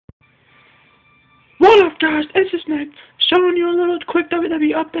What up, guys? It's just Nick showing you a little quick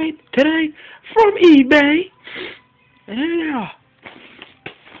WWE update today from eBay. And here they are.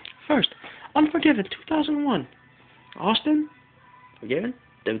 First, Unforgiven 2001. Austin, Forgiven,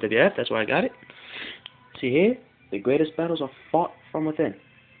 WWF, that's where I got it. See here, the greatest battles are fought from within.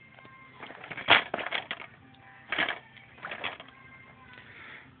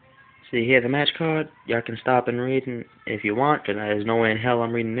 See here, the match card. Y'all can stop and read if you want, because there's no way in hell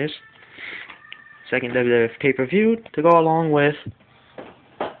I'm reading this. Second WWF pay-per-view to go along with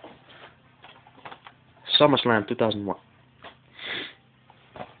SummerSlam 2001.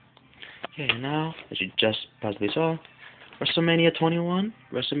 Okay, now, as you just possibly saw, WrestleMania 21,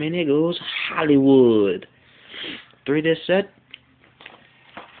 WrestleMania goes Hollywood. 3-disc set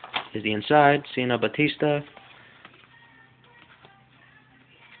is the inside, Cena, Batista.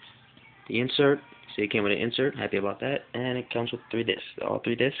 The insert, see it came with an insert, happy about that, and it comes with 3 discs, all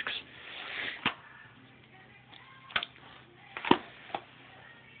 3 discs.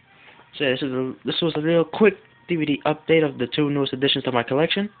 So this was a real quick DVD update of the 2 newest additions to my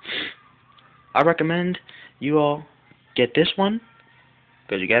collection. I recommend you all get this one,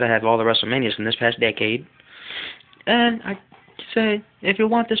 because you gotta have all the WrestleManias from this past decade. And I say, if you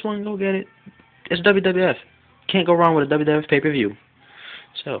want this one, go get it. It's WWF. Can't go wrong with a WWF pay-per-view.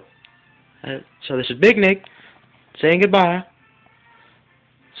 So this is Big Nick saying goodbye.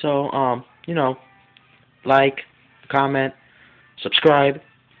 So, like, comment, subscribe,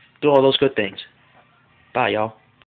 do all those good things. Bye, y'all.